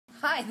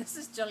Hi, this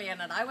is Gillian,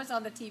 and I was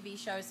on the TV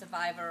show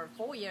Survivor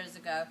 4 years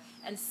ago,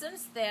 and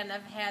since then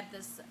I've had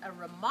a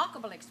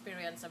remarkable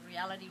experience of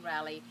Reality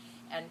Rally,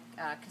 and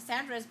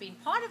Cassandra has been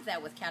part of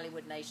that with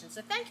Callywood Nation,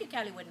 so thank you,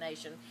 Callywood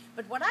Nation.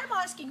 But what I'm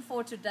asking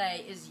for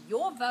today is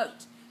your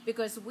vote,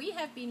 because we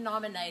have been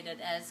nominated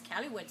as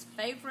Callywood's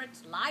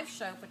favorite live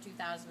show for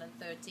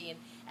 2013,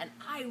 and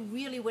I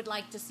really would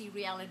like to see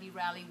Reality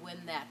Rally win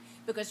that,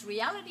 because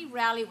Reality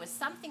Rally was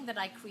something that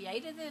I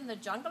created in the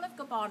jungle of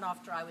Gabon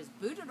after I was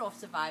booted off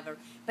Survivor,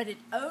 but it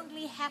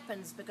only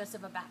happens because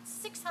of about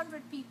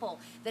 600 people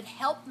that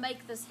helped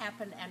make this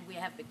happen, and we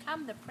have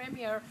become the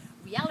premier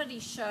reality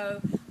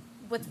show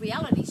with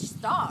reality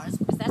stars,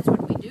 because that's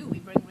what we do. We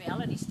bring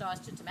reality stars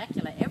to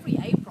Temecula every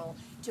April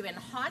to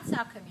enhance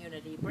our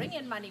community, bring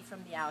in money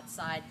from the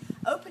outside,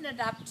 open it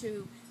up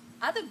to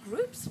other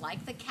groups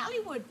like the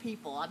Callywood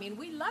people. I mean,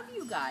 we love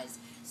you guys.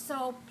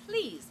 So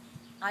please,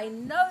 I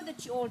know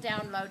that you all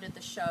downloaded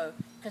the show.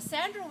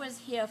 Cassandra was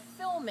here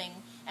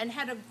filming and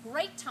had a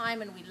great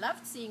time, and we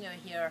loved seeing her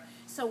here.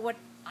 So what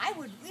I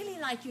would really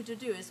like you to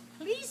do is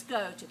please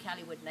go to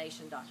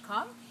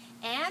callywoodnation.com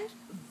and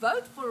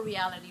vote for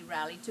Reality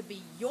Rally to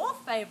be your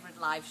favorite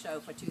live show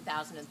for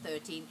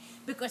 2013,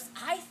 because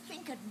I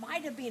think it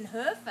might have been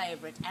her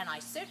favorite, and I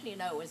certainly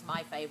know it was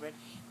my favorite,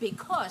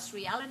 because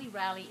Reality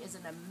Rally is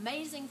an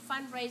amazing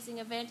fundraising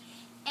event,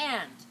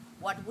 and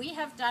what we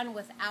have done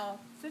with our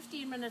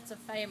 15 Minutes of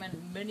Fame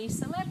and Mini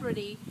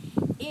Celebrity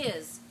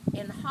is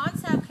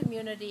enhance our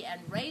community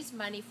and raise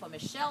money for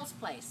Michelle's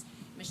Place.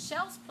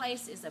 Michelle's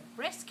Place is a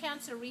breast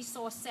cancer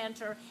resource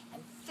center,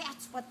 and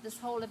that's what this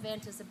whole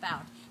event is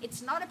about.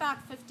 It's not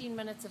about 15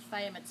 minutes of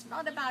fame. It's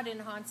not about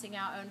enhancing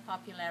our own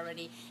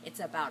popularity.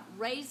 It's about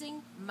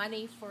raising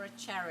money for a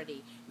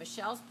charity.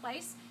 Michelle's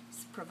Place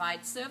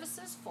provides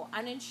services for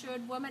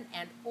uninsured women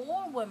and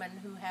all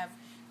women who have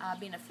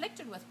been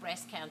afflicted with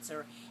breast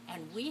cancer,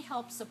 and we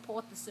help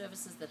support the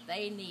services that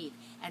they need.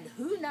 And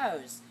who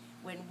knows,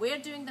 when we're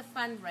doing the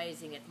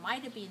fundraising, it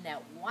might have been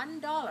that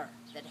 $1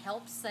 that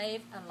helps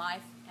save a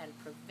life and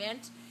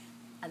prevent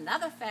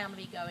another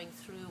family going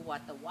through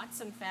what the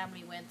Watson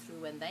family went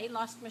through when they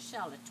lost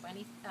Michelle at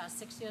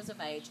 26 years of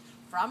age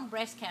from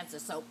breast cancer.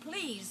 So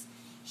please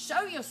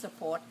show your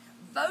support.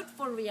 Vote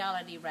for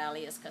Reality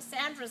Rally as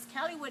Cassandra's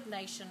Callywood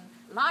Nation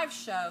live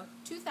show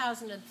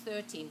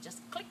 2013.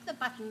 Just click the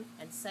button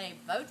and say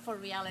vote for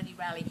Reality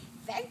Rally.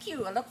 Thank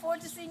you. I look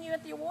forward to seeing you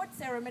at the award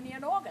ceremony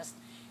in August.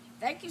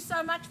 Thank you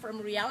so much from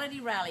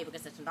Reality Rally,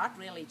 because it's not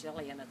really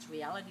Gillian, it's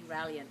Reality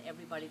Rally and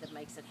everybody that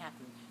makes it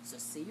happen. So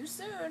see you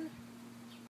soon.